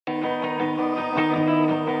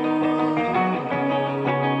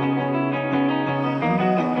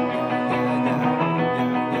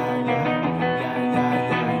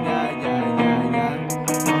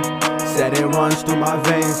runs through my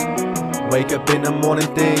veins. Wake up in the morning,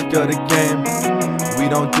 think of the game. We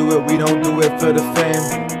don't do it for the fame.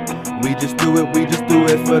 We just do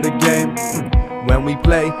it for the game. When we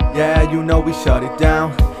play, yeah, you know we shut it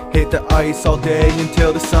down. Hit the ice all day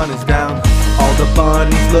until the sun is down. All the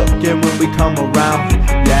bunnies looking when we come around.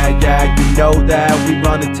 Yeah, you know that we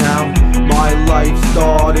run the town. My life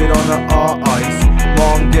started on the ice.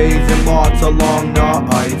 Long days and lots of long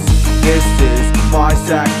nights. This is my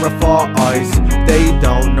sacrifice. They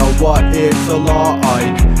don't know what it's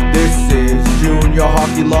like. This is junior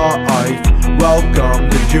hockey life. Welcome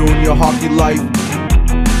to junior hockey life.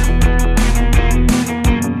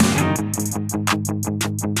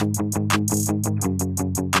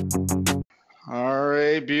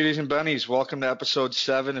 Alright, beauties and bunnies, welcome to episode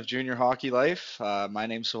 7 of Junior Hockey Life. My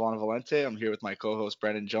name's Silvano Valente. I'm here with my co-host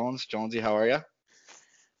Brendan Jones. Jonesy, how are you?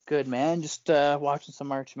 Good, man. Just watching some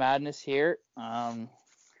March Madness here. A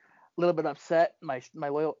little bit upset. My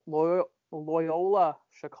Loyola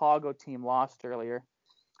Chicago team lost earlier.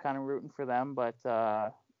 Kind of rooting for them, but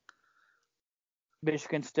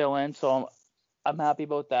Michigan's still in, so I'm happy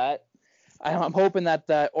about that. I'm hoping that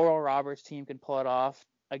the Oral Roberts team can pull it off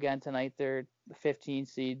again tonight. They're the 15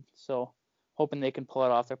 seed, so hoping they can pull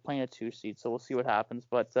it off. They're playing a 2 seed, so we'll see what happens.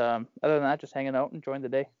 But other than that, just hanging out, enjoying the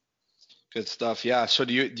day. Good stuff. Yeah. So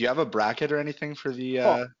do you have a bracket or anything for the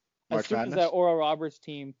As March soon as Madness? that Oral Roberts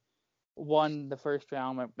team won the first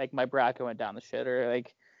round, my bracket went down the shitter.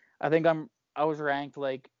 Like, I think I was ranked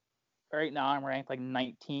right now I'm ranked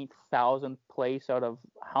 19,000th place out of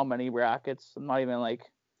how many brackets? I'm not even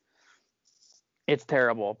it's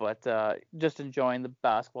terrible, but just enjoying the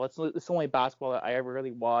basketball. It's the only basketball that I ever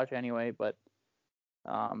really watch anyway, but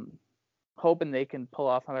hoping they can pull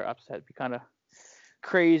off another upset. It'd be kind of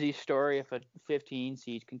crazy story if a 15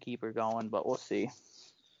 seed can keep her going, but we'll see.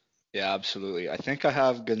 Yeah, absolutely. I think I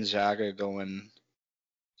have Gonzaga going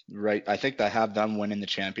right. I think I have them winning the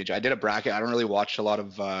championship. I did a bracket. I don't really watch a lot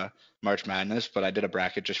of March Madness, but I did a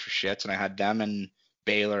bracket just for shits, and I had them and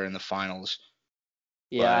Baylor in the finals.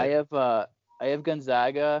 Yeah, but I have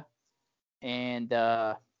Gonzaga and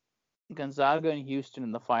Houston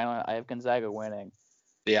in the final. I have Gonzaga winning.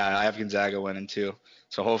 Yeah, I have Gonzaga winning too.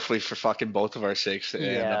 So hopefully for fucking both of our sakes,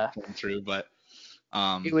 they end up pulling through. But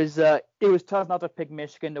it was tough not to pick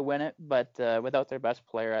Michigan to win it, but without their best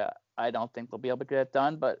player, I don't think they'll be able to get it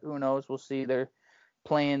done. But who knows? We'll see. They're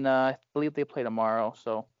playing. I believe they play tomorrow.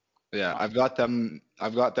 So yeah, I've got them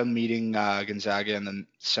meeting Gonzaga in the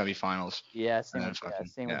semifinals. Yeah, same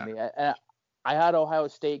with me. I had Ohio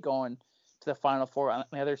State going to the Final Four on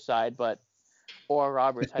the other side, but Oral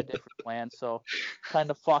Roberts had different plans, so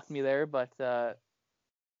kind of fucked me there. But other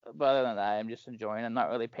than that, I'm just enjoying. I'm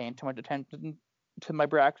not really paying too much attention to my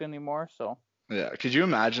bracket anymore. So yeah, could you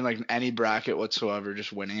imagine any bracket whatsoever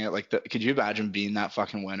just winning it? Could you imagine being that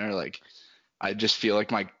fucking winner? I just feel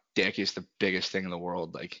like my dick is the biggest thing in the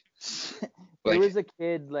world. There was a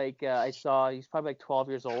kid I saw. He's probably 12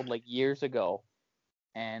 years old, years ago.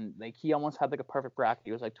 And he almost had a perfect bracket.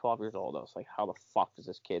 He was 12 years old. I was like, how the fuck does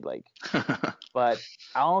this kid But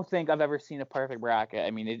I don't think I've ever seen a perfect bracket.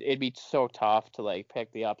 I mean, it'd be so tough to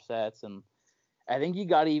pick the upsets, and I think you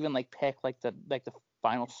got to even pick the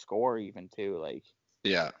final score even too.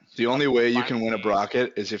 Yeah, the only way you can win a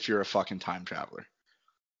bracket is if you're a fucking time traveler.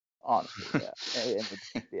 Honestly,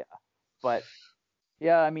 yeah, yeah. But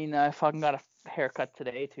yeah, I mean, I fucking got a haircut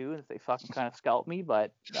today too. They fucking kind of scalped me,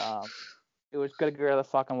 but it was good to get rid of the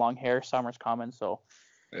fucking long hair. Summer's coming, so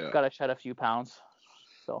gotta shed a few pounds.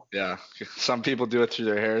 So yeah, some people do it through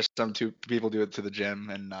their hair. Some people do it to the gym,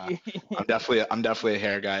 and I'm definitely a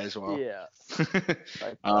hair guy as well. Yeah.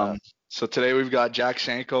 So today we've got Jack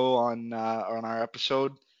Sanko on our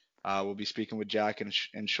episode. We'll be speaking with Jack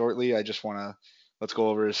in shortly. I just let's go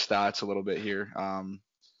over his stats a little bit here.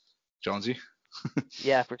 Jonesy.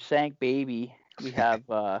 Yeah, for Sank Baby, we have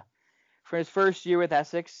for his first year with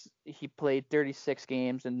Essex, he played 36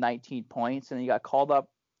 games and 19 points, and he got called up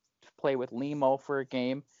to play with Limo for a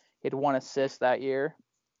game. He had 1 assist that year.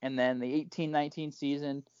 And then the 18-19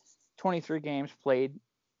 season, 23 games played,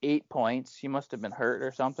 8 points. He must have been hurt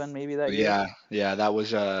or something maybe that year. Yeah, that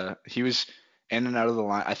was he was in and out of the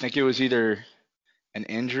line. I think it was either an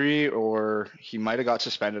injury or he might have got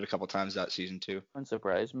suspended a couple times that season too. Wouldn't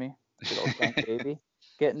surprise me. Good old Sank Baby.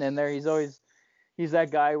 Getting in there. He's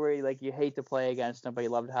that guy where you hate to play against him, but you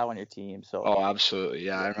love to have on your team. So. Oh, absolutely.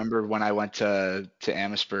 Yeah. I remember when I went to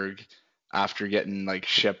Amherstburg after getting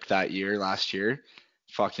shipped that year last year,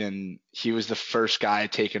 he was the first guy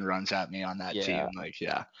taking runs at me on that team.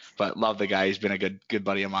 But love the guy. He's been a good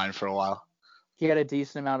buddy of mine for a while. He had a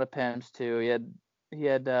decent amount of PIMs too. He had He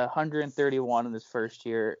had 131 in his first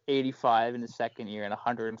year, 85 in his second year, and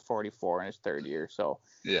 144 in his third year. So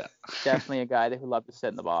Yeah. definitely a guy that would love to sit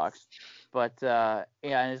in the box. But yeah,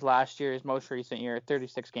 in his last year, his most recent year,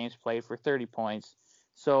 36 games played for 30 points.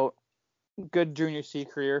 So good junior C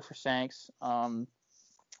career for Sanks.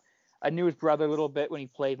 I knew his brother a little bit when he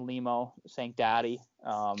played in Limo, Sank Daddy.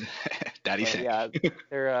 Daddy Sank. Yeah,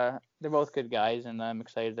 they're both good guys, and I'm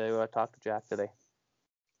excited to talk to Jack today.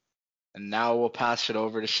 And now we'll pass it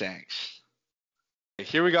over to Sanks.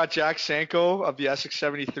 Here we got Jack Sanko of the Essex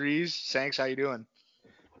 73s. Sanks, how you doing?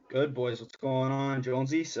 Good, boys. What's going on,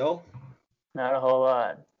 Jonesy? So? Not a whole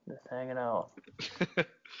lot. Just hanging out.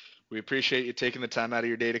 We appreciate you taking the time out of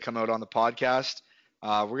your day to come out on the podcast.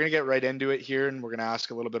 We're going to get right into it here, and we're going to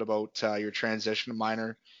ask a little bit about your transition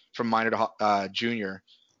from minor to junior.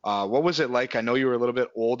 What was it like? I know you were a little bit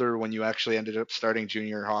older when you actually ended up starting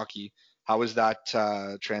junior hockey. How was that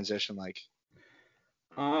transition like?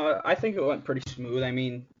 I think it went pretty smooth. I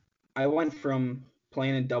mean, I went from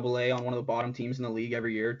playing in AA on one of the bottom teams in the league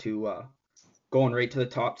every year to going right to the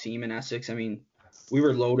top team in Essex. I mean, we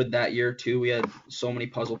were loaded that year too. We had so many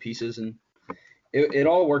puzzle pieces, and it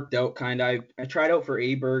all worked out kind of. I tried out for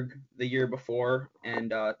Aberg the year before,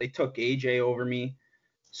 and they took AJ over me.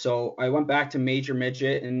 So I went back to major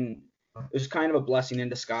midget, and it was kind of a blessing in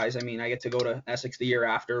disguise. I mean, I get to go to Essex the year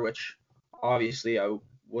after, which obviously I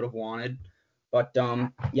would have wanted. But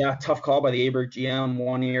yeah, tough call by the Aberg GM,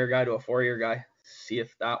 1 year guy to a 4 year guy. See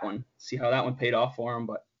how that one paid off for him.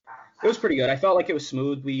 But it was pretty good. I felt like it was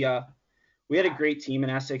smooth. We had a great team in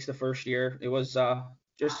Essex the first year. It was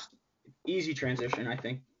just easy transition, I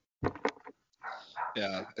think.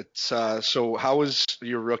 Yeah, it's so how was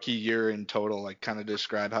your rookie year in total? Like, kind of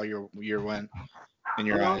describe how your year went in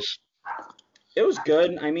your eyes. It was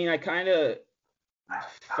good. I mean, I kind of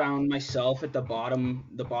found myself at the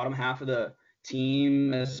bottom half of the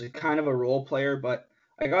team as kind of a role player, but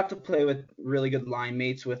I got to play with really good line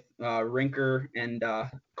mates with Rinker and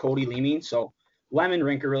Cody Leeming. So Lem and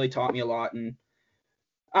Rinker really taught me a lot, and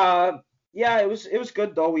yeah, it was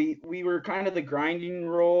good though. We were kind of the grinding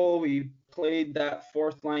role. We played that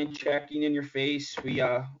fourth line checking in your face. We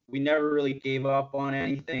never really gave up on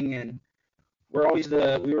anything, and we were always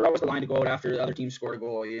the line to go out after the other team scored a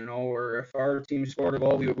goal, you know, or if our team scored a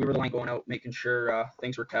goal, we were the line going out, making sure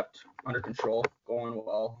things were kept under control, going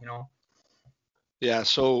well, you know. Yeah,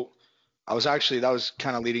 so that was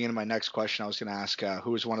kind of leading into my next question. I was going to ask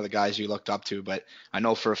who was one of the guys you looked up to, but I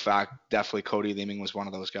know for a fact definitely Cody Leeming was one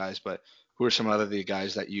of those guys, but who are some other the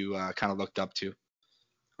guys that you kind of looked up to?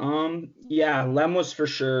 Yeah, Lem was for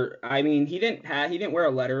sure. I mean, he didn't wear a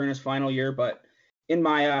letter in his final year, but in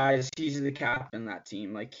my eyes, he's the captain of that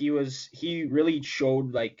team. Like he really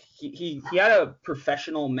showed like he had a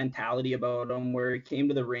professional mentality about him where he came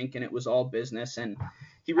to the rink and it was all business, and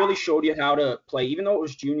he really showed you how to play. Even though it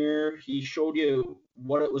was junior, he showed you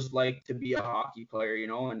what it was like to be a hockey player, you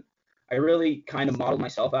know, and I really kind of modeled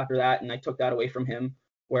myself after that, and I took that away from him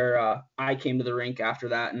where I came to the rink after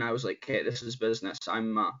that and I was like, okay, this is business.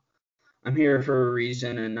 I'm here for a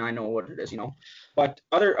reason, and I know what it is, you know. But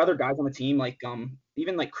other guys on the team, like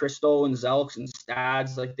even like Crystal and Zelks and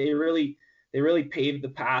Stads, like they really paved the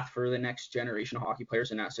path for the next generation of hockey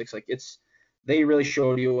players in Essex. Like they really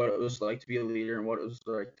showed you what it was like to be a leader and what it was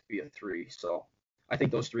like to be a 3. So I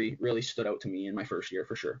think those 3 really stood out to me in my first year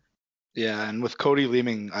for sure. Yeah, and with Cody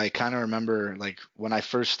Leeming, I kind of remember like when I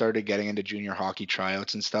first started getting into junior hockey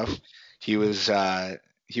tryouts and stuff, he was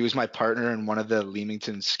my partner in one of the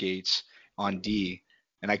Leamington skates on D,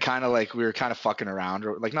 and I kind of like we were kind of fucking around,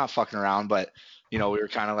 or like not fucking around, but you know we were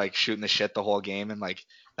kind of like shooting the shit the whole game, and like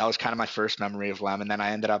that was kind of my first memory of Lem. And then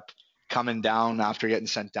I ended up coming down after getting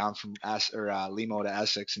sent down from Limo to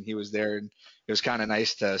Essex, and he was there, and it was kind of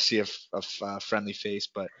nice to see a friendly face.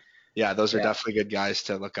 But yeah, those are definitely good guys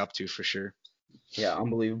to look up to for sure. Yeah,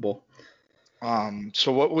 unbelievable.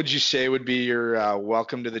 So what would you say would be your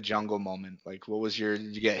welcome to the jungle moment? Like, what was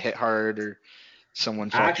did you get hit hard or someone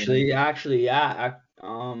fucking... Actually, yeah.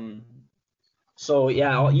 So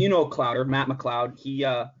yeah, you know Clouder, Matt McLeod.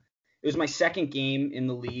 It was my second game in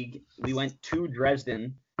the league. We went to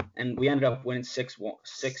Dresden, and we ended up winning 6-2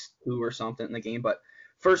 or something in the game. But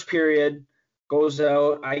first period goes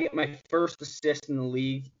out. I get my first assist in the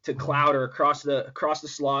league to Clouder across the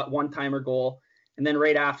slot, one-timer goal. And then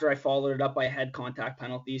right after, I followed it up by a head contact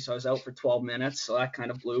penalty, so I was out for 12 minutes. So that kind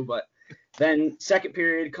of blew. But then second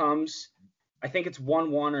period comes. I think it's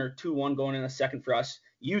 1-1 or 2-1 going in the second for us.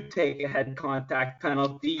 You take a head contact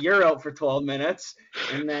penalty. You're out for 12 minutes.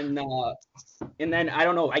 And then I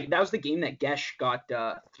don't know. That was the game that Gesh got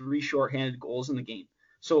 3 shorthanded goals in the game.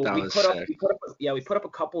 So That we was put up, sick. we put up a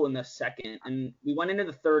couple in the second, and we went into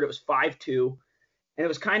the third. It was 5-2, and it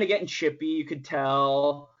was kind of getting chippy. You could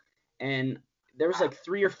tell, and there was like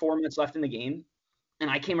 3 or 4 minutes left in the game, and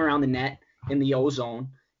I came around the net in the O zone,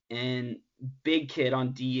 and big kid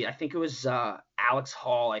on D, I think it was Alex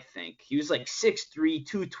Hall. I think he was like 6'3",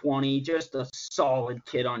 220, just a solid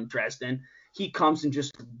kid on Dresden. He comes and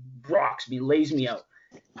just rocks me, lays me out.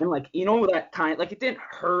 And, like, you know, that kind, like, it didn't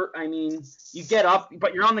hurt. I mean, you get up,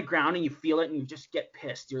 but you're on the ground and you feel it and you just get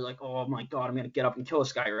pissed. You're like, oh, my God, I'm going to get up and kill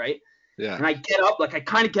this guy, right? Yeah. And I get up, like, I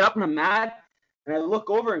kind of get up and I'm mad. And I look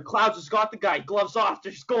over and Clouds has got the guy, gloves off,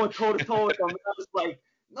 just going toe-to-toe with him. And I was like,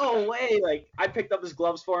 no way. Like, I picked up his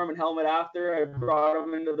gloves for him and helmet after. I brought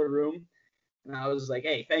him into the room. And I was like,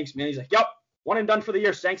 hey, thanks, man. He's like, yep, one and done for the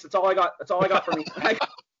year, thanks. That's all I got. That's all I got for me.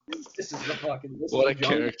 This is the fucking. What a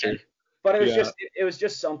character. But it was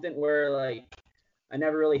just something where, like, I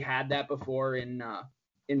never really had that before in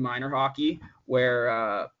minor hockey, where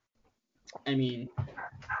I mean,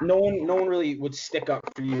 no one really would stick up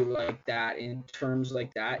for you like that in terms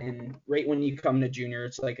like that. And right when you come to junior,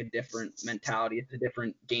 it's like a different mentality. It's a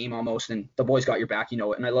different game almost, and the boys got your back, you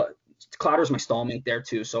know it. And Clowder's my stallmate there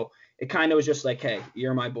too, so it kind of was just like, hey,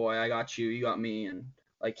 you're my boy, I got you, you got me, and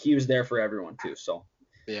like he was there for everyone too. So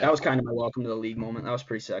that was kind of my welcome to the league moment. That was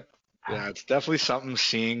pretty sick. Yeah, it's definitely something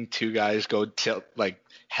seeing two guys go like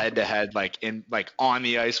head to head, like on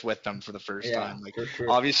the ice with them for the first time. Like, for sure.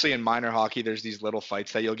 Obviously in minor hockey, there's these little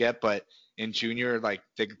fights that you'll get, but in junior, like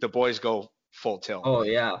the boys go full tilt. Oh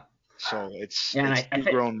yeah. So it's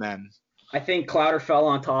grown men. I think Clowder fell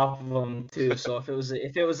on top of him too. So if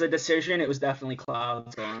it was a decision, it was definitely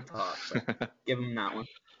Cloud going on top. So give him that one.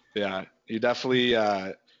 Yeah, you definitely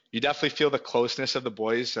feel the closeness of the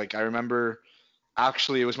boys. Like, I remember.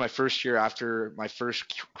 Actually, it was my first year after my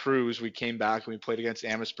first cruise. We came back and we played against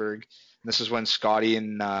Amherstburg. And this is when Scotty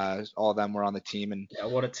and all of them were on the team. And yeah,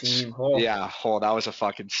 what a team! That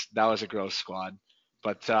was a gross squad.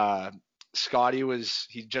 But Scotty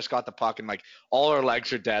he just got the puck and like all our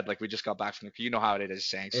legs are dead. Like we just got back from you know how it is,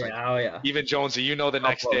 Sanks. Yeah, like, oh yeah. Even Jonesy, you know, the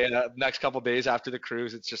next couple days after the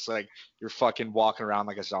cruise, it's just like you're fucking walking around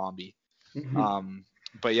like a zombie. Mm-hmm.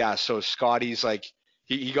 But yeah, so Scotty's like.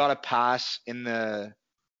 He got a pass in the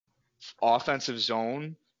offensive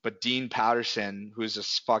zone, but Dean Patterson, who's a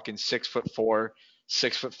fucking 6'4",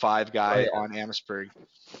 6'5" guy on Amherstburg,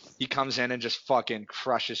 he comes in and just fucking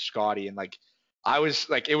crushes Scotty. And like, I was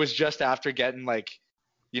like, it was just after getting like,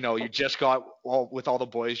 you know, you just got with all the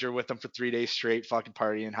boys, you're with them for 3 days straight, fucking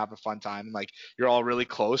partying and having a fun time. And like, you're all really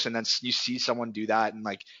close. And then you see someone do that and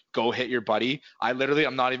like go hit your buddy. I'm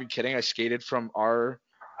not even kidding. I skated from our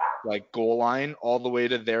like goal line all the way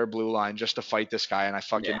to their blue line just to fight this guy, and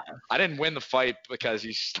I didn't win the fight because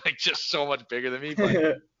he's like just so much bigger than me,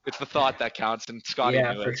 but it's the thought that counts, and Scotty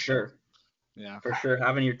knew it. Sure. Yeah, for sure.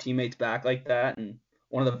 Having your teammates back like that, and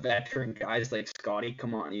one of the veteran guys like Scotty,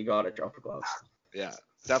 come on, you gotta drop the gloves. Yeah,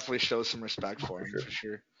 definitely shows some respect for him, for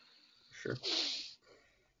sure.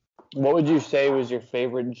 What would you say was your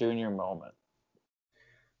favorite junior moment?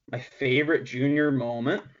 My favorite junior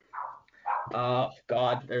moment?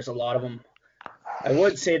 God, there's a lot of them. I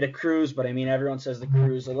would say the cruise, but I mean, everyone says the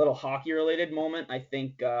cruise. A little hockey-related moment. I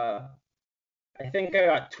think I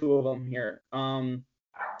got 2 of them here. One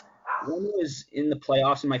was in the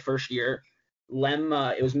playoffs in my first year.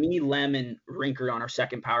 It was me, Lem, and Rinker on our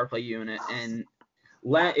second power play unit, and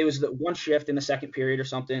it was the one shift in the second period or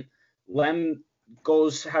something. Lem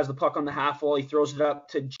has the puck on the half wall. He throws it up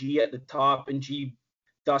to G at the top, and G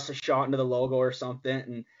dusts a shot into the logo or something,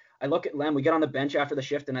 and I look at Lem. We get on the bench after the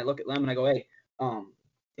shift, and I look at Lem and I go, hey,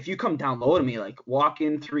 if you come down low to me, like walk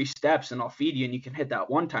in 3 steps and I'll feed you and you can hit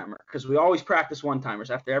that one-timer. Because we always practice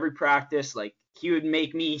one-timers. After every practice, like he would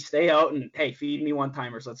make me stay out and, hey, feed me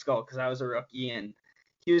one-timers. Let's go. Because I was a rookie and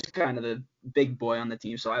he was kind of the big boy on the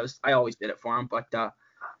team. So I always did it for him. But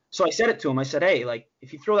so I said it to him. I said, hey, like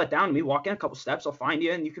if you throw that down to me, walk in a couple steps, I'll find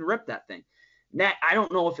you and you can rip that thing. I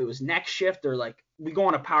don't know if it was next shift or like we go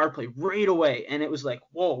on a power play right away, and it was like,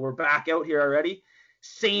 whoa, we're back out here already.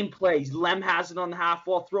 Same plays. Lem has it on the half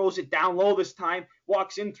wall, throws it down low this time,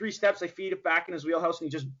 walks in 3 steps, I feed it back in his wheelhouse, and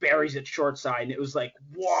he just buries it short side. And it was like,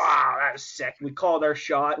 wow, that was sick. We called our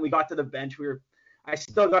shot, and we got to the bench. I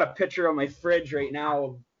still got a picture on my fridge right now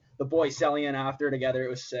of the boys selling in after together. It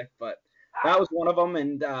was sick, but that was one of them.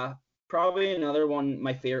 And probably another one,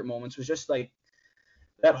 my favorite moments was just like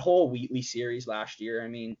that whole Wheatley series last year. I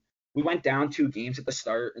mean, we went down 2 games at the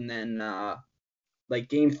start, and then like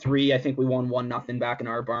game 3, I think we won 1-0 back in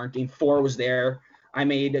our barn. Game 4 was there. I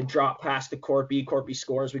made a drop pass to Corpy. Corpy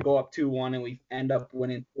scores. We go up 2-1, and we end up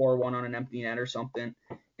winning 4-1 on an empty net or something.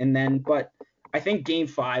 And then, but I think Game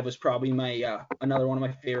 5 was probably my another one of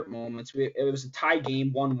my favorite moments. It was a tie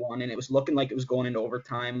game, 1-1, and it was looking like it was going into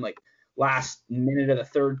overtime, like last minute of the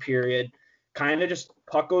third period. Kind of just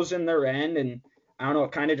puck goes in their end, and I don't know,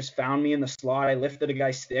 it kind of just found me in the slot. I lifted a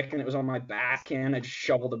guy's stick, and it was on my backhand. I just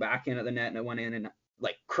shoveled the backhand at the net, and it went in, and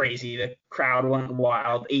like crazy. The crowd went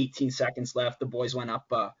wild. 18 seconds left. The boys went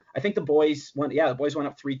up. I think the boys went up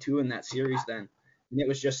 3-2 in that series then. And it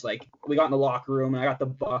was just like we got in the locker room, and I got the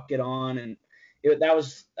bucket on, and that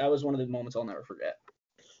was one of the moments I'll never forget.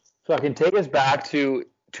 So I can take us back to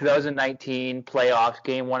 2019 playoffs,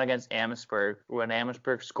 game 1 against Amherstburg, when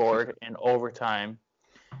Amherstburg scored in overtime,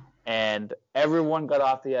 and everyone got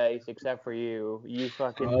off the ice except for you. You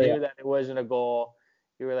fucking knew that it wasn't a goal.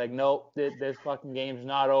 You were like, nope, this fucking game's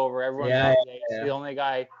not over. Everyone's on the ice. The only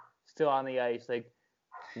guy still on the ice. Like,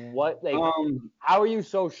 what? Like, how are you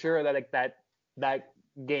so sure that like that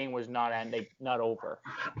game was not over?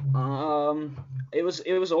 It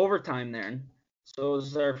was overtime then, so it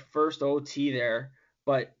was our first OT there.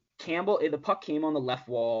 But Campbell, the puck came on the left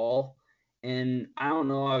wall, and I don't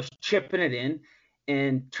know, I was chipping it in,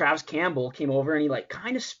 and Travis Campbell came over and he like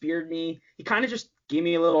kind of speared me. He kind of just gave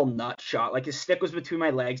me a little nut shot, like his stick was between my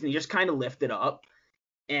legs, and he just kind of lifted up.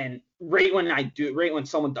 And right when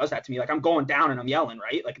someone does that to me, like I'm going down and I'm yelling,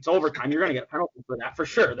 right? Like it's overtime. You're going to get a penalty for that for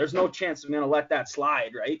sure. There's no chance I'm going to let that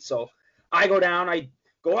slide, right? So I go down, I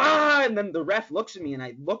go, and then the ref looks at me, and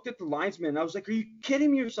I looked at the linesman, and I was like, are you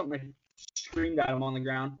kidding me or something? I screamed at him on the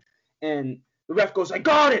ground. And the ref goes, I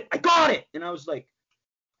got it. And I was like,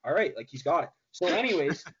 all right, like he's got it. So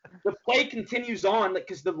anyways, the play continues on, like,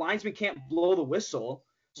 because the linesman can't blow the whistle.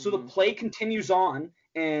 So the play continues on,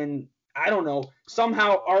 and I don't know,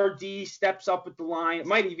 somehow RD steps up at the line. It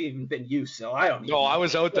might have even been you, so I don't know. No, I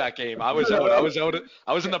was out that game. I was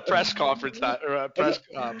in the press conference press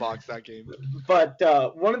box that game. But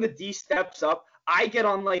one of the D steps up. I get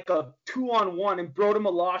on like a 2-on-1, and Brodie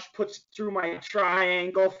Milosh puts it through my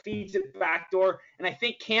triangle, feeds it backdoor, and I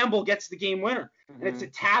think Campbell gets the game winner. And it's a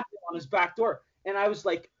tap on his backdoor. And I was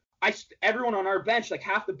like, everyone on our bench, like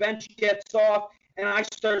half the bench gets off, and I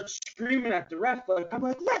started screaming at the ref. I'm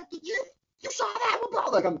like, ref, did you saw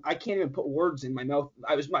that? Like I can't even put words in my mouth.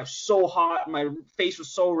 I was so hot, my face was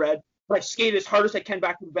so red. But I skated as hard as I can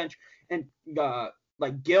back to the bench, and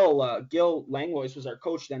like Gil Langlois was our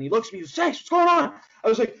coach then. He looks at me, he says, what's going on? I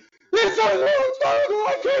was like,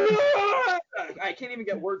 I can't even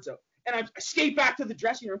get words out. And I skate back to the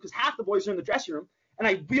dressing room because half the boys are in the dressing room. And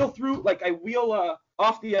I wheel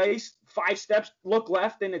off the ice 5 steps, look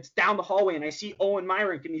left, and it's down the hallway. And I see Owen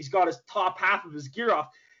Myrink, and he's got his top half of his gear off.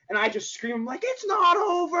 And I just scream like, it's not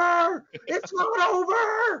over! It's not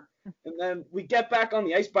over! And then we get back on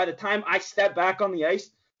the ice. By the time I step back on the ice,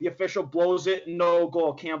 the official blows it, no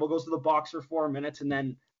goal. Campbell goes to the box for 4 minutes, and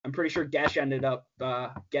then I'm pretty sure Gesh ended up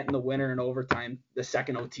getting the winner in overtime, the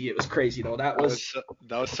second OT. It was crazy though. That was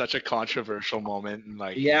such a controversial moment, and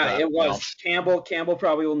like it was. Campbell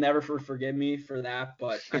probably will never forgive me for that,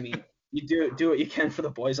 but I mean, you do what you can for the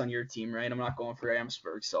boys on your team, right? I'm not going for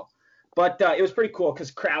Amherstburg, so. But it was pretty cool because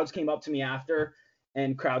Crowds came up to me after,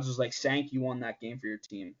 and Crowds was like, "Sank, you won that game for your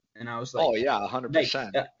team." And I was like, "Oh yeah,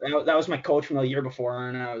 100%." That was my coach from the year before,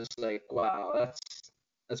 and I was like, "Wow, that's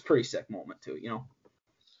a pretty sick moment too, you know."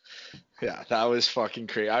 Yeah, that was fucking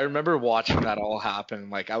crazy. I remember watching that all happen.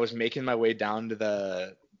 Like I was making my way down to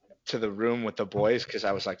the room with the boys because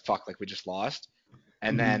I was like, "Fuck, like we just lost,"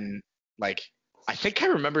 and then like. I think I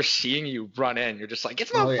remember seeing you run in. You're just like,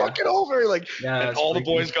 it's not fucking over. Like, and all the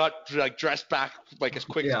boys got like dressed back like as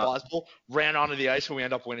quick as possible, ran onto the ice, and we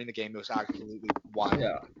ended up winning the game. It was absolutely wild.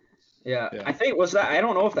 Yeah. I think I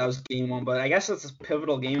don't know if that was game 1, but I guess it's a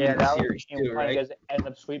pivotal game in the series too, right? You guys ended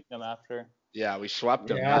up sweeping them after. Yeah, we swept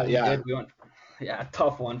them. Yeah, we went. Yeah,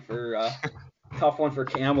 tough one for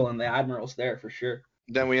Campbell and the Admirals there for sure.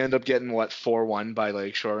 Then we end up getting 4-1 by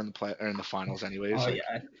Lakeshore in the finals, anyways. Oh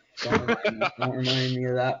yeah. Don't remind me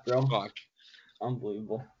of that, bro. Fuck.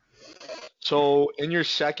 Unbelievable. So in your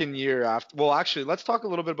second year after, well, actually, let's talk a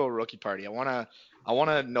little bit about Rookie Party. I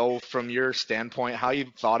wanna know from your standpoint how you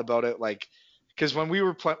thought about it, like, because when we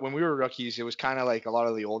were rookies, it was kind of like a lot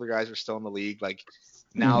of the older guys were still in the league. Like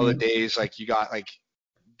nowadays, like you got like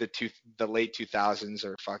the late 2000s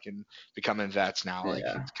are fucking becoming vets now. Like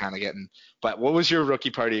it's kind of getting. But what was your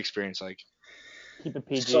Rookie Party experience like? Keep it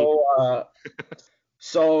PG.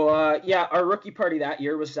 So our rookie party that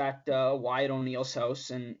year was at Wyatt O'Neill's house,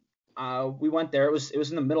 and we went there. It was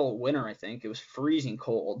in the middle of winter, I think. It was freezing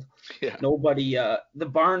cold. Yeah. Nobody. The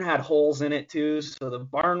barn had holes in it too, so the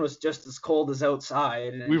barn was just as cold as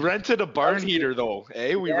outside. And we rented a barn heater though,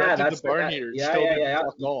 eh? We rented the barn heater.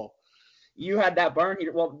 you had that barn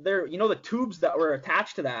heater. Well, there, the tubes that were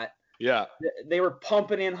attached to that. Yeah. They were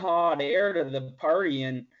pumping in hot air to the party,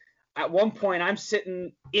 and at one point I'm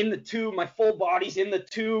sitting in the tube, my full body's in the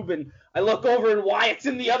tube, and I look over and Wyatt's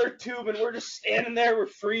in the other tube, and we're just standing there, we're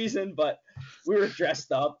freezing, but we were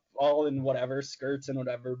dressed up all in whatever, skirts and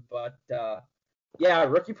whatever. But yeah,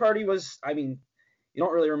 rookie party was, I mean, you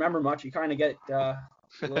don't really remember much. You kind of get a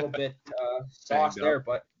little bit sauce there,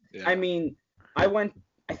 but yeah. I mean, I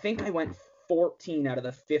think I went 14 out of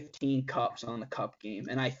the 15 cups on the cup game,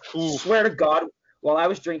 and I swear to God, while I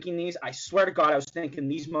was drinking these, I swear to God, I was thinking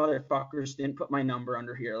these motherfuckers didn't put my number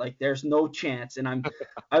under here. Like, there's no chance, and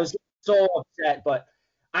I was so upset, but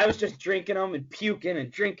I was just drinking them and puking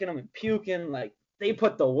and drinking them and puking. Like, they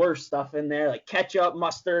put the worst stuff in there, like ketchup,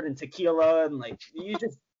 mustard, and tequila, and like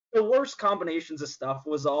the worst combinations of stuff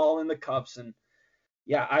was all in the cups. And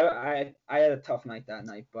yeah, I had a tough night that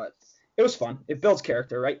night, but it was fun. It builds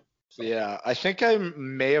character, right? So. Yeah, I think I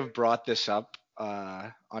may have brought this up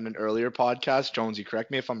on an earlier podcast. Jonesy,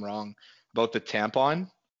 correct me if I'm wrong, about the tampon.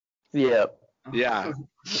 Yeah. Yeah.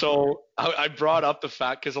 So I brought up the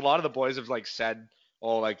fact because a lot of the boys have like said,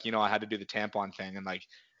 oh, like, I had to do the tampon thing, and like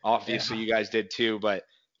obviously you guys did too, but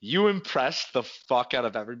you impressed the fuck out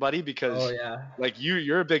of everybody because like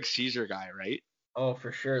you're a big Caesar guy, right? Oh,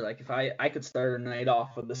 for sure. Like, if I could start a night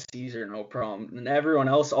off with the Caesar, no problem. And everyone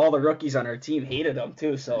else, all the rookies on our team hated them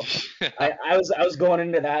too. So I was going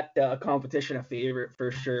into that competition a favorite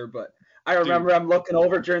for sure. But I remember I'm looking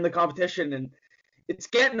over during the competition, and it's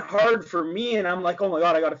getting hard for me. And I'm like, oh my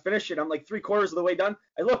God, I got to finish it. I'm like 3/4 of the way done.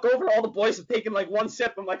 I look over, all the boys have taken like one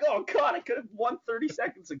sip. I'm like, oh God, I could have won 30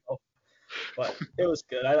 seconds ago. But it was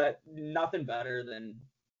good. I thought nothing better than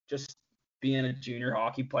just being a junior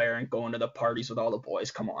hockey player and going to the parties with all the boys.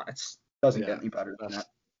 Come on, it doesn't get any better than that.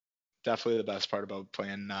 Definitely the best part about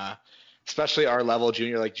playing, especially our level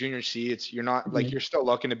junior, like junior C. You're not like, you're still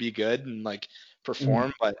looking to be good and like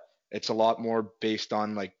perform, but it's a lot more based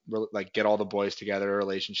on like get all the boys together,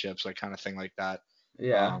 relationships, like kind of thing like that.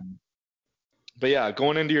 Yeah. But yeah,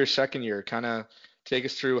 going into your second year, kind of take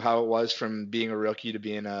us through how it was from being a rookie to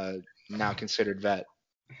being a now considered vet.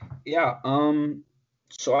 Yeah.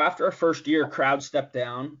 So after our first year, crowd stepped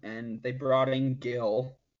down, and they brought in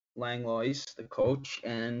Gil Langlois, the coach,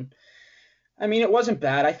 and I mean, it wasn't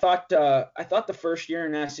bad. I thought the first year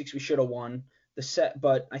in Essex we should have won the set,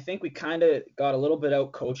 but I think we kind of got a little bit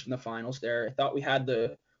out coached in the finals there. I thought we had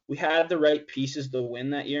the right pieces to win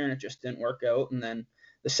that year, and it just didn't work out. And then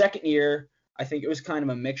the second year, I think it was kind of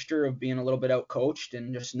a mixture of being a little bit out coached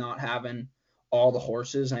and just not having all the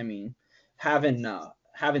horses. I mean, having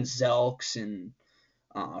Zelks and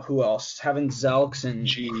who else? Having Zelks and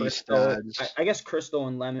Crystal. I guess Crystal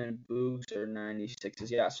and Lemon and Boogs are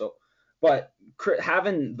 96s. Yeah. So, but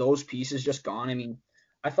having those pieces just gone. I mean,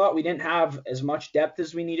 I thought we didn't have as much depth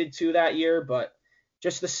as we needed to that year, but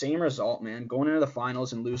just the same result, man. Going into the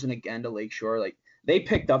finals and losing again to Lakeshore, like they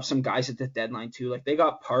picked up some guys at the deadline too. Like they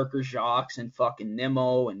got Parker Jacques and fucking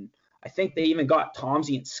Nimmo, and I think they even got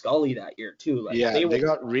Tomsey and Scully that year too. Like they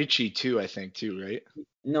got Ricci too, I think too, right?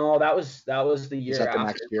 No, that was the year. Is that after. The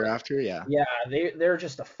next year after? Yeah. Yeah, they're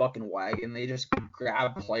just a fucking wagon. They just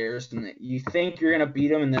grab players, and you think you're gonna beat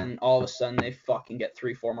them, and then all of a sudden they fucking get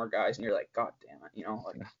 3-4 more guys, and you're like, God damn it,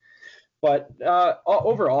 Like, but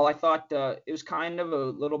overall, I thought it was kind of a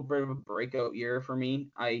little bit of a breakout year for me.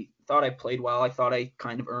 I thought I played well. I thought I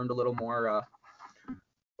kind of earned a little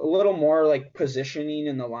more like positioning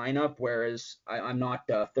in the lineup, whereas I'm not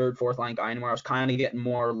a third, fourth line guy anymore. I was kind of getting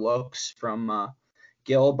more looks from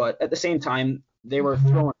Gil, but at the same time, they were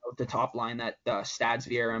throwing out the top line, that Stads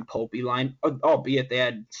Vieira and Popey line, albeit they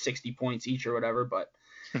had 60 points each or whatever. But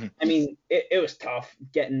I mean, it was tough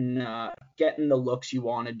getting the looks you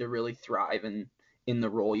wanted to really thrive in the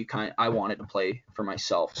role I wanted to play for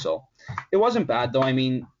myself. So it wasn't bad though. I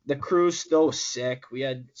mean, the crew's still sick. We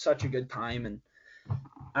had such a good time, and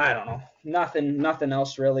I don't know, nothing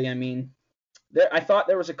else really. I mean, I thought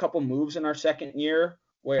there was a couple moves in our second year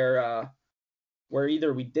where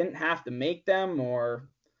either we didn't have to make them or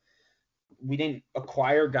we didn't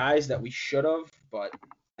acquire guys that we should have. But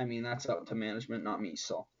I mean, that's up to management, not me.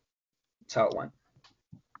 So that's how it went.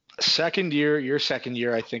 Your second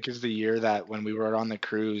year, I think, is the year that when we were on the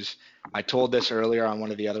cruise, I told this earlier on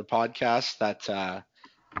one of the other podcasts that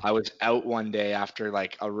I was out one day after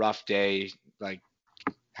like a rough day, like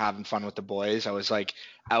having fun with the boys. I was like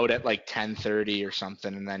out at like 10:30 or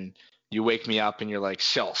something, and then you wake me up and you're like,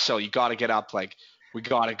 Sil, you got to get up. Like, we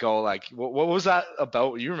got to go. Like, what was that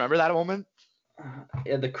about? You remember that moment?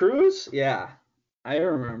 Yeah, the cruise? Yeah. I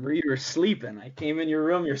remember you were sleeping. I came in your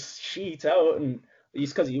room, your sheets out, and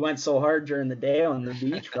Just because you went so hard during the day on the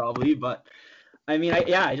beach, probably. But I mean,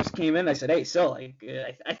 I just came in. I said, hey, Sil, like,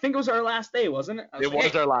 I think it was our last day, wasn't it? It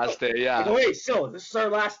was our last day, yeah. I go, hey, Sil, this is our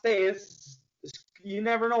last day. You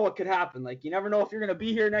never know what could happen. Like, you never know if you're gonna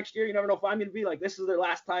be here next year. You never know if I'm gonna be. Like, this is their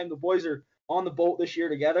last time. The boys are on the boat this year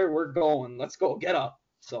together. We're going. Let's go. Get up.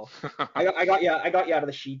 So I got you out of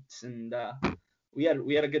the sheets, and we had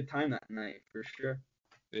a good time that night for sure.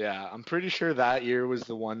 Yeah, I'm pretty sure that year was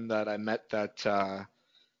the one that I met that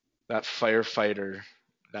firefighter,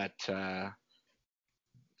 that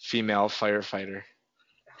female firefighter.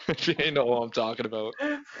 If you know what I'm talking about.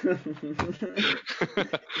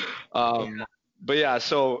 But yeah,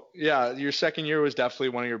 so yeah, your second year was definitely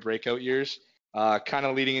one of your breakout years. Kind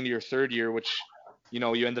of leading into your third year, which, you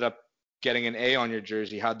know, you ended up getting an A on your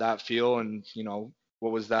jersey. How'd that feel? And, you know,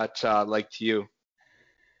 what was that like to you?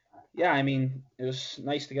 Yeah, I mean, it was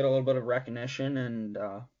nice to get a little bit of recognition, and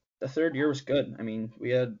the third year was good. I mean,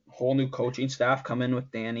 we had whole new coaching staff come in with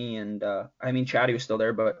Danny, and I mean, Chatty was still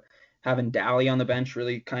there, but having Dally on the bench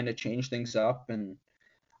really kind of changed things up, and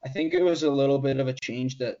I think it was a little bit of a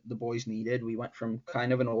change that the boys needed. We went from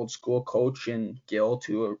kind of an old school coach in Gill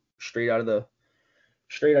to a straight out of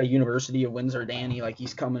University of Windsor Danny. Like,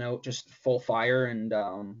 he's coming out just full fire, and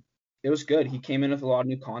it was good. He came in with a lot of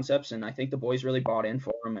new concepts, and I think the boys really bought in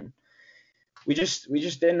for him, and we just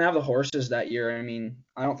didn't have the horses that year. I mean,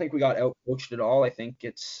 I don't think we got out coached at all. I think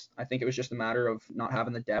it was just a matter of not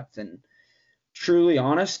having the depth and truly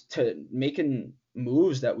honest to making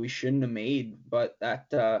moves that we shouldn't have made. But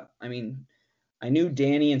that I mean, I knew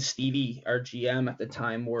Danny and Stevie, our GM at the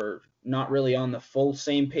time, were not really on the full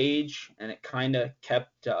same page, and it kind of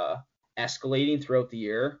kept escalating throughout the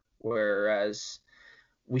year. Whereas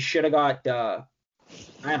we should have got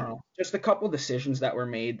I don't know, just a couple of decisions that were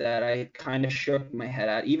made that I kind of shook my head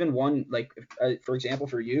at. Even one, like, for example,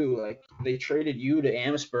 for you, like, they traded you to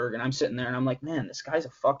Amherstburg, and I'm sitting there and I'm like, man, this guy's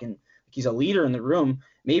he's a leader in the room.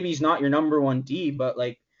 Maybe he's not your number one D, but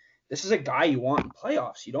like, this is a guy you want in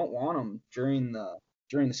playoffs. You don't want him during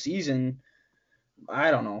the season. I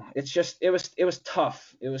don't know. It's just, it was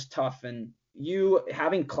tough. It was tough. And you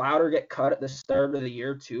having Clowder get cut at the start of the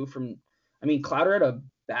year too Clowder had a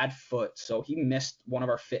bad foot, so he missed one of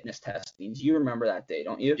our fitness testings. You remember that day,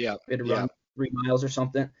 don't you? Yeah. We had to run 3 miles or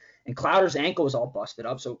something, and Clowder's ankle was all busted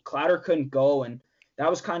up, so Clowder couldn't go, and that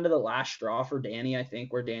was kind of the last straw for Danny, I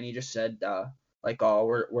think, where Danny just said, like, oh,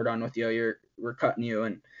 we're done with you. We're cutting you.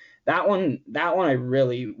 And that one I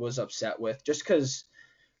really was upset with, just because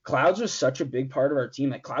Clouds was such a big part of our team.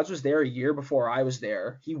 Like, Clouds was there a year before I was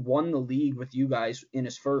there. He won the league with you guys in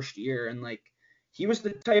his first year, and like, he was the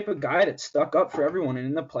type of guy that stuck up for everyone. And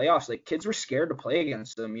in the playoffs, like, kids were scared to play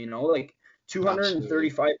against him, you know, like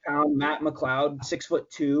 235-pound Matt McLeod,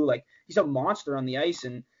 6'2", like, he's a monster on the ice,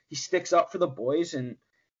 and he sticks up for the boys, and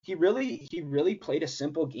he really played a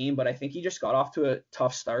simple game. But I think he just got off to a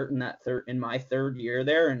tough start in my third year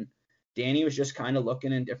there, and Danny was just kind of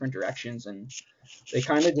looking in different directions, and they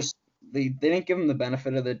kind of just they didn't give him the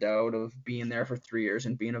benefit of the doubt of being there for 3 years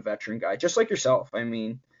and being a veteran guy, just like yourself. I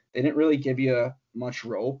mean, they didn't really give you much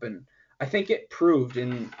rope, and I think it proved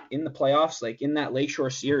in the playoffs, like in that Lakeshore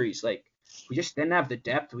series, like, we just didn't have the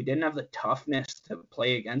depth, we didn't have the toughness to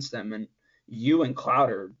play against them, and you and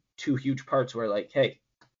Clowder, 2 huge parts where, like, hey,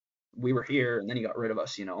 we were here, and then he got rid of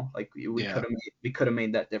us, you know, like, we could have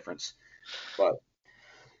made that difference. But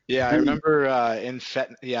yeah, I remember in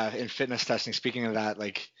fitness testing, speaking of that,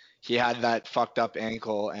 like, he had that fucked up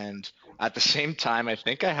ankle, and at the same time, I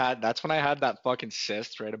think that's when I had that fucking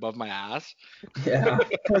cyst right above my ass. Yeah,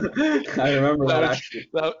 I remember that actually.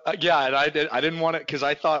 Yeah, and I didn't want it, because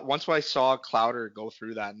I thought once I saw Clowder go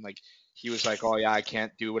through that, and like, he was like, oh yeah, I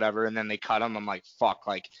can't do whatever, and then they cut him. I'm like, fuck,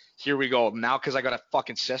 like, here we go now, because I got a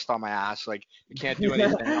fucking cyst on my ass, like, I can't do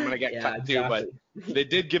anything. I'm gonna get cut too. But they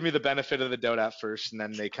did give me the benefit of the doubt at first, and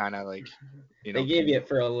then they kind of, like, you know, they gave you it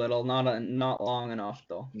for a little, not long enough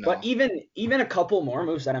though. No. But even a couple more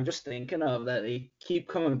moves that I'm just thinking of that they keep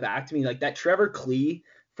coming back to me, like that Trevor Klee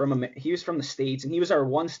he was from the States, and he was our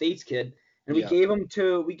one States kid, and we gave him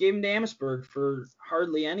to Amherstburg for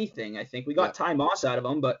hardly anything. I think we got Ty Moss out of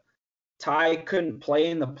him, but Ty couldn't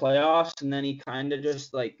play in the playoffs, and then he kind of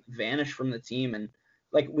just, like, vanished from the team, and,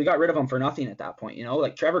 like, we got rid of him for nothing at that point, you know?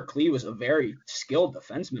 Like, Trevor Klee was a very skilled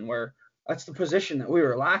defenseman, where that's the position that we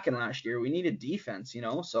were lacking last year. We needed defense, you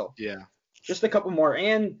know? So yeah, just a couple more.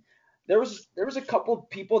 And there was a couple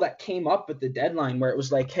people that came up at the deadline where it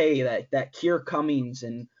was like, hey, that Keir Cummings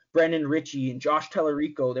and Brendan Ritchie and Josh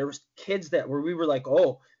Tellerico, there was kids where we were like,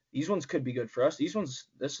 oh, these ones could be good for us. These ones,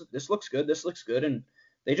 this looks good. This looks good. And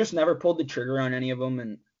they just never pulled the trigger on any of them.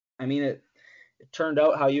 And I mean, it turned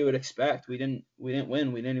out how you would expect. We didn't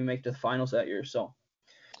win. We didn't even make the finals that year. So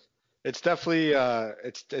It's definitely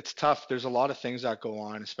it's tough. There's a lot of things that go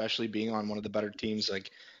on, especially being on one of the better teams. Like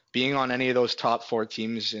being on any of those top four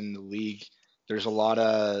teams in the league, there's a lot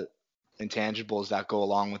of intangibles that go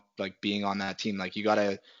along with like being on that team. Like you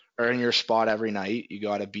gotta earn your spot every night. You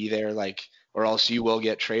gotta be there, like, or else you will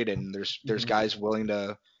get traded. And there's guys willing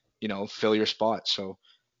to, fill your spot. So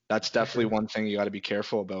that's definitely one thing you got to be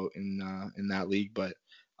careful about in that league. But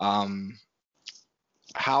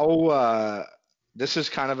how this is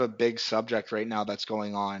kind of a big subject right now that's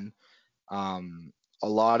going on. A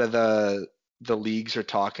lot of the leagues are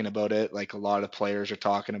talking about it. Like a lot of players are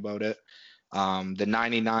talking about it. The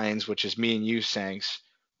 99s, which is me and you, Sanks,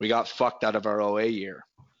 we got fucked out of our OA year.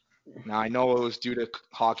 Now I know it was due to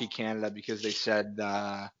Hockey Canada because they said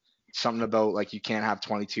something about like you can't have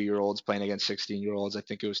 22-year-olds playing against 16-year-olds. I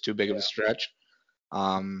think it was too big of a stretch.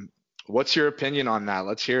 What's your opinion on that?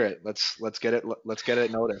 Let's hear it. Let's get it. Let's get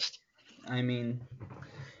it noticed. I mean,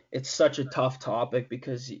 it's such a tough topic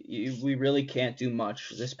because we really can't do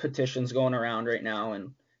much. This petition's going around right now,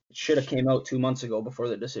 and it should have came out 2 months ago before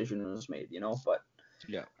the decision was made, But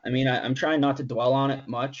yeah, I mean, I'm trying not to dwell on it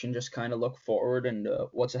much and just kind of look forward and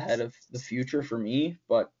what's ahead of the future for me.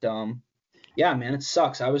 But yeah, man, it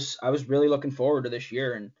sucks. I was really looking forward to this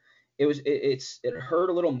year, and it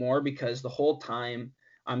hurt a little more because the whole time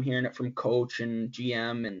I'm hearing it from coach and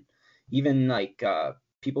GM and even like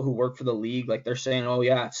people who work for the league, like they're saying, oh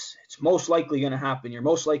yeah, it's most likely going to happen. You're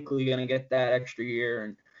most likely going to get that extra year.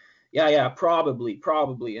 And yeah, probably.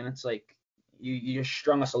 And it's like, you just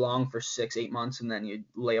strung us along for 6-8 months and then you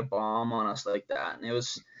lay a bomb on us like that. And it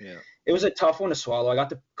was a tough one to swallow. I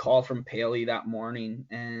got the call from Paley that morning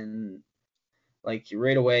and like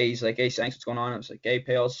right away he's like, hey Sanks, what's going on? I was like, hey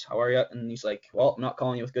Pales, how are you? And he's like, well, I'm not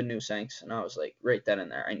calling you with good news, Sanks. And I was like, right then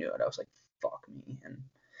and there, I knew it. I was like, fuck me. And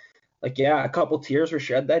like, yeah, a couple tears were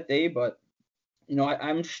shed that day, but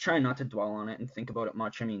I'm just trying not to dwell on it and think about it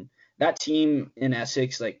much. I mean, that team in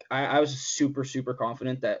Essex, like I was super, super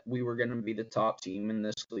confident that we were going to be the top team in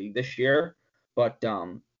this league this year. But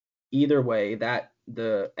either way, that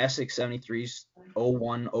the Essex 73's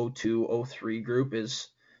 01, 02, 03 group is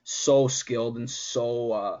so skilled and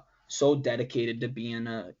so dedicated to being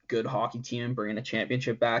a good hockey team and bringing a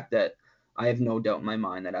championship back that I have no doubt in my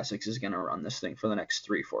mind that Essex is going to run this thing for the next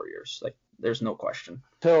 3-4 years. Like, there's no question.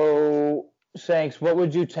 So, Sanks, what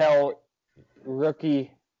would you tell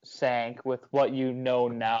rookie Sank with what you know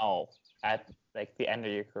now at like the end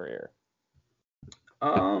of your career?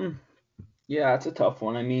 Yeah, it's a tough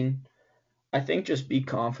one. I mean, I think just be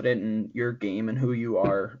confident in your game and who you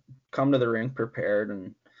are. Come to the rink prepared,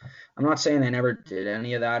 and I'm not saying I never did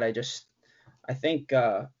any of that. I think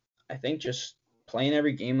just playing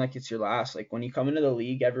every game like it's your last. Like when you come into the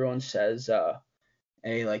league, everyone says,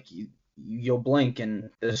 hey, like you'll blink and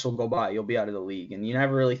this will go by. You'll be out of the league, and you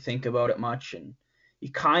never really think about it much, and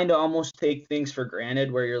you kind of almost take things for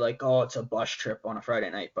granted where you're like, oh, it's a bus trip on a Friday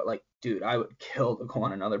night. But like, dude, I would kill to go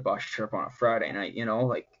on another bus trip on a Friday night,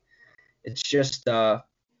 like it's just,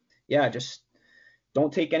 just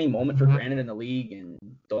don't take any moment for granted in the league and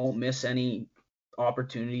don't miss any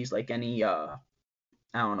opportunities like any, I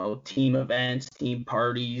don't know, team events, team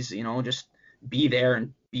parties, just be there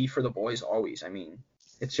and be for the boys always. I mean,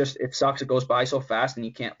 it sucks. It goes by so fast and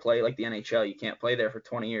you can't play like the NHL. You can't play there for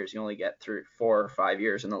 20 years. You only get through 4 or 5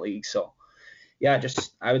 years in the league. So yeah,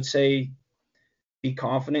 I would say be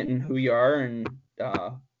confident in who you are and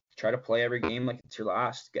try to play every game like it's your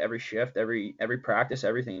last. Every shift, every practice,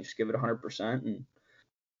 everything. Just give it 100%. And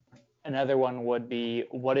another one would be,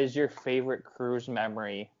 what is your favorite cruise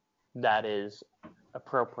memory that is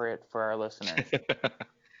appropriate for our listeners?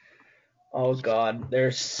 Oh God,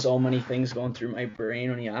 there's so many things going through my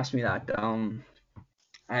brain when you ask me that.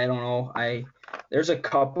 I don't know. There's a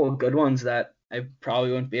couple of good ones that I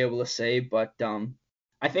probably wouldn't be able to say, but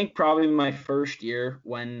I think probably my first year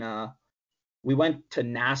when we went to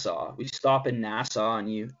Nassau. We stop in Nassau and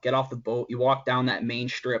you get off the boat, you walk down that main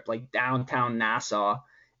strip like downtown Nassau,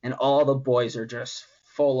 and all the boys are just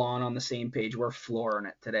full on the same page. We're flooring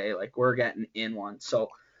it today. Like we're getting in one. So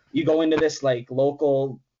you go into this like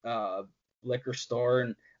local liquor store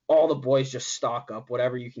and all the boys just stock up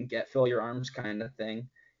whatever you can get, fill your arms kind of thing.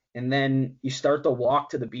 And then you start to walk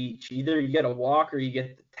to the beach. Either you get a walk or you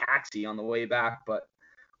get the taxi on the way back. But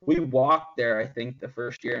we walked there, I think, the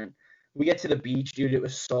first year. And we get to the beach, dude. It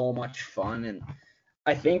was so much fun. And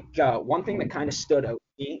I think one thing that kind of stood out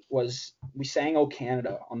to me was we sang "O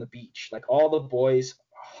Canada" on the beach. Like all the boys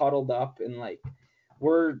huddled up and like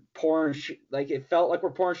we're pouring, like it felt like we're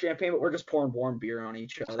pouring champagne, but we're just pouring warm beer on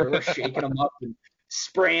each other. We're shaking them up and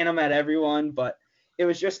spraying them at everyone. But it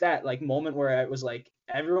was just that like moment where I was like,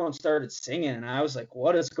 everyone started singing, and I was like,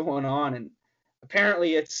 what is going on? And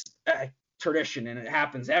apparently it's a tradition, and it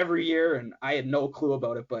happens every year, and I had no clue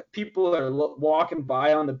about it. But people are walking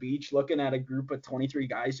by on the beach looking at a group of 23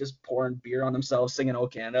 guys just pouring beer on themselves, singing "O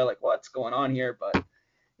Canada," like what's going on here? But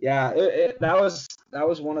yeah, that was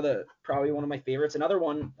probably one of my favorites. Another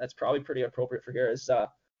one that's probably pretty appropriate for here is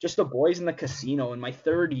just the boys in the casino in my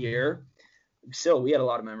third year. Still, we had a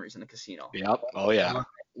lot of memories in the casino. Yep. Oh yeah.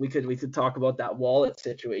 We could talk about that wallet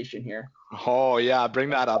situation here. Oh yeah, bring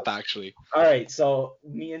that up actually. All right, so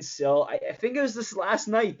me and Sil, I think it was this last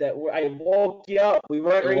night that I woke you up. We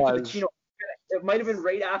went right to the casino. It might have been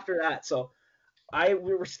right after that. So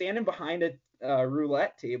we were standing behind a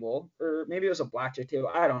roulette table, or maybe it was a blackjack table.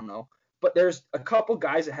 I don't know. But there's a couple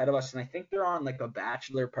guys ahead of us, and I think they're on like a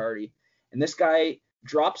bachelor party. And this guy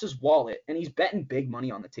drops his wallet, and he's betting big money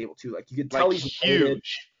on the table too. Like you could tell he's huge. Loaded.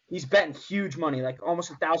 He's betting huge money, like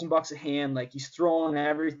almost $1,000 a hand. Like he's throwing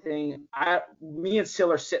everything. Me and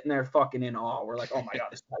Sil are sitting there fucking in awe. We're like, oh my god,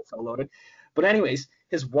 this guy's so loaded. But anyways,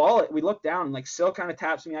 his wallet. We look down, and like Sil kind of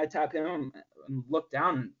taps me, I tap him, and look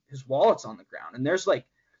down, and his wallet's on the ground. And there's like,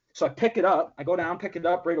 so I pick it up. I go down, pick it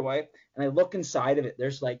up right away, and I look inside of it.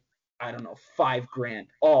 There's like, I don't know, $5,000,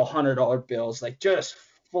 all $100 bills, like just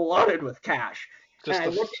flooded with cash. Just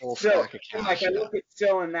and I look at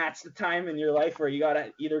Sil, and that's the time in your life where you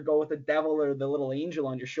gotta either go with the devil or the little angel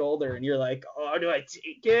on your shoulder, and you're like, oh, do I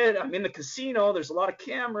take it? I'm in the casino. There's a lot of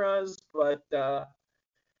cameras, but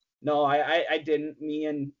no, I didn't.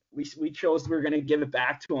 We chose we were gonna give it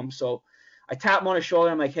back to him. So I tap him on his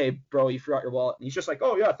shoulder. I'm like, hey, bro, you forgot your wallet. And he's just like,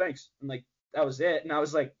 oh yeah, thanks. And like that was it. And I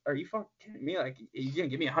was like, are you fucking kidding me? Like, are you gonna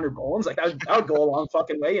give me 100 bones? Like that would go a long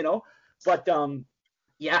fucking way, you know? But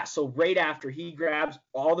yeah, so right after he grabs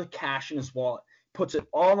all the cash in his wallet, puts it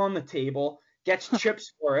all on the table, gets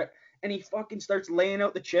chips for it, and he fucking starts laying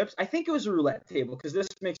out the chips. I think it was a roulette table because this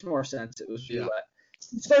makes more sense. It was roulette.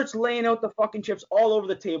 He starts laying out the fucking chips all over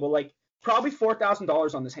the table, like probably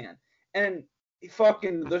 $4,000 on this hand. And he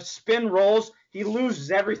fucking, the spin rolls, he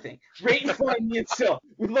loses everything. Right in front of me and Sil.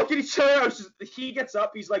 We look at each other, he gets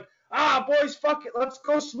up, he's like, boys, fuck it, let's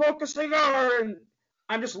go smoke a cigar. And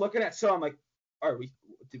I'm just looking at Sil, I'm like,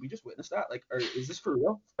 did we just witness that? Like, is this for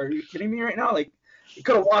real? Are you kidding me right now? Like, he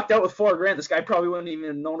could have walked out with $4,000. This guy probably wouldn't even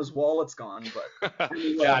have known his wallet's gone. But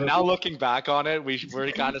yeah, now looking back on it,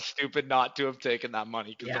 we're kind of stupid not to have taken that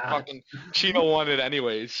money because the fucking Chino won it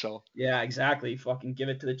anyways. So yeah, exactly. Fucking give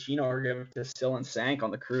it to the Chino or give it to Sil and Sank on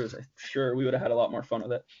the cruise. I'm sure we would have had a lot more fun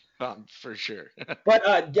with it. For sure.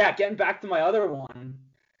 But yeah, getting back to my other one,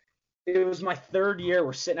 it was my third year.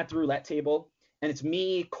 We're sitting at the roulette table. And it's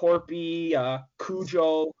me, Corpy,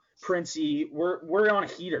 Cujo, Princey. We're on a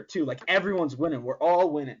heater too. Like everyone's winning. We're all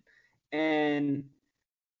winning. And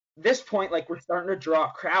this point, like we're starting to draw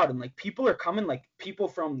a crowd, and like people are coming, like people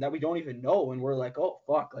from that we don't even know, and we're like, oh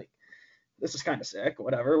fuck, like this is kind of sick.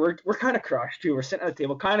 Whatever. We're kind of crushed too. We're sitting at the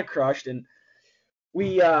table, kind of crushed, and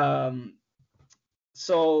we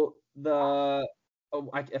so the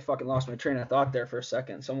I fucking lost my train of thought there for a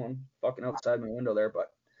second. Someone fucking outside my window there, but.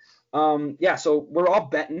 Yeah, so we're all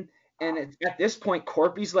betting, and at this point,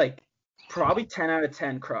 Corpy's like probably 10 out of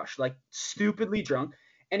 10 crushed, like stupidly drunk,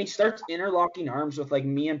 and he starts interlocking arms with like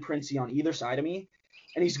me and Princey on either side of me,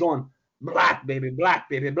 and he's going, black baby, black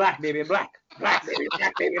baby, black baby, black, black baby,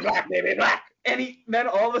 black baby, black baby, black, and then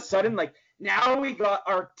all of a sudden, like now we got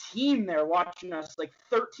our team there watching us, like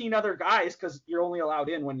 13 other guys, because you're only allowed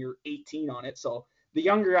in when you're 18 on it, so the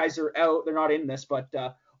younger guys are out, they're not in this, but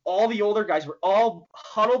all the older guys were all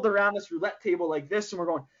huddled around this roulette table like this, and we're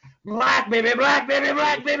going, black baby, black baby,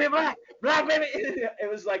 black baby, black, black baby. It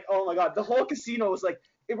was like, oh my god, the whole casino was like,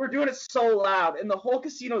 we're doing it so loud, and the whole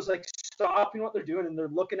casino is like stopping what they're doing, and they're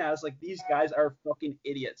looking at us like these guys are fucking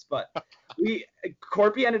idiots. But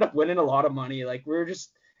Corpy ended up winning a lot of money. Like we were just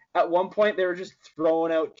at one point they were just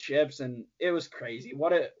throwing out chips, and it was crazy.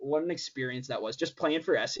 What an experience that was, just playing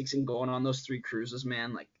for Essex and going on those 3 cruises,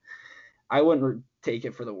 man. Like I wouldn't take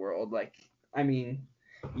it for the world. Like, I mean,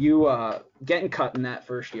 you getting cut in that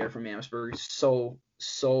first year from Amherstburg is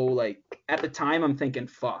so like at the time I'm thinking,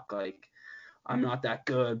 fuck, like I'm not that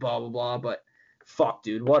good, blah blah blah, but fuck,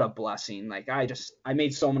 dude, what a blessing. Like I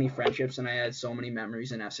made so many friendships and I had so many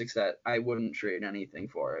memories in Essex that I wouldn't trade anything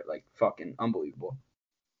for it. Like fucking unbelievable.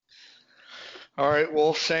 All right,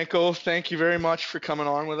 well, Sanko, thank you very much for coming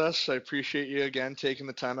on with us. I appreciate you again taking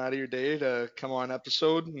the time out of your day to come on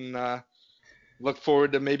episode, and look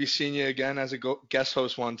forward to maybe seeing you again as a guest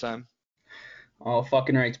host one time. Oh,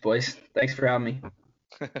 fucking rights, boys. Thanks for having me.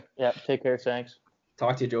 Yeah, take care, thanks.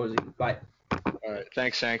 Talk to you, Josie. Bye. All right,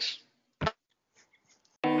 thanks.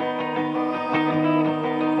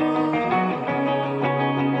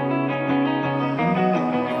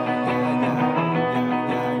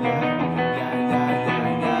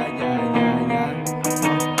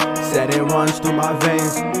 runs through my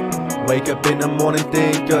veins. Wake up in the morning,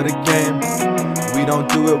 think of the game. We don't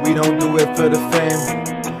do it for the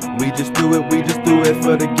fame. We just do it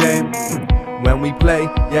for the game. When we play,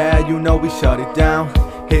 yeah, you know we shut it down.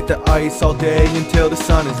 Hit the ice all day until the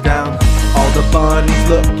sun is down. All the bunnies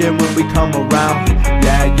looking when we come around.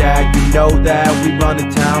 Yeah, you know that we run the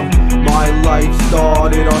town. My life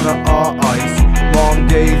started on the ice. Long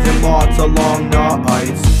days and lots of long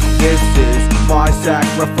nights. This is my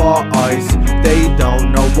sacrifice. They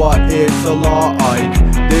don't know what it's like.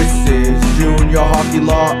 This is junior hockey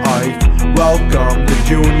life. Welcome to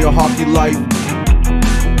junior hockey life.